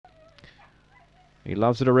He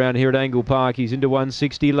loves it around here at Angle Park. He's into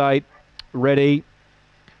 160 late. Ready.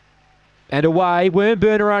 And away.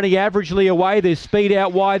 Wormburner only averagely away. There's speed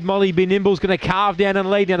out wide. Molly Be Nimble's going to carve down and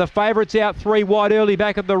lead. Now the favourite's out 3 wide early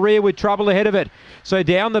back at the rear with trouble ahead of it. So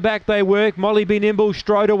down the back they work. Molly Be Nimble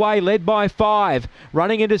strode away, led by 5.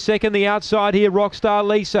 Running into second, the outside here, Rockstar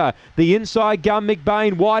Lisa. The inside gun,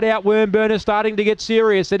 McBain. Wide out Wormburner starting to get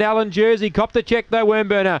serious. And Alan Jersey copped the check though,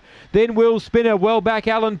 Wormburner. Then Will Spinner, well back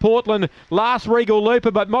Alan Portland. Last Regal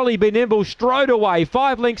Looper, but Molly Be Nimble strode away.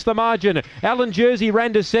 5 lengths the margin. Alan Jersey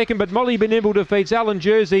ran to second, but Molly Be Nimble defeats Alan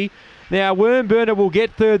Jersey. Now Wormburner will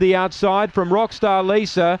get third the outside from Rockstar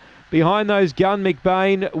Lisa. Behind those Gun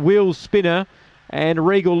McBain, Will Spinner, and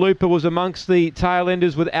Regal Looper was amongst the tail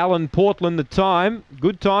enders with Alan Portland. The time,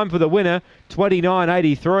 good time for the winner,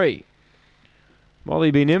 29.83.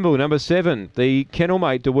 Molly Be Nimble, number 7, the kennel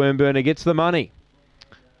mate to Wormburner, gets the money.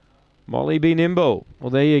 Molly Be Nimble,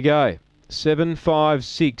 well there you go, 7, 5,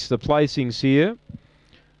 6 the placings here.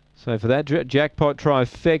 So for that jackpot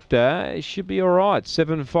trifecta, it should be all right.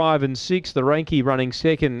 7, 5 and 6. The Ranky running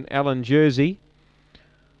second, Alan Jersey.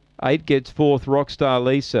 8 gets fourth, Rockstar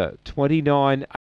Lisa. 29.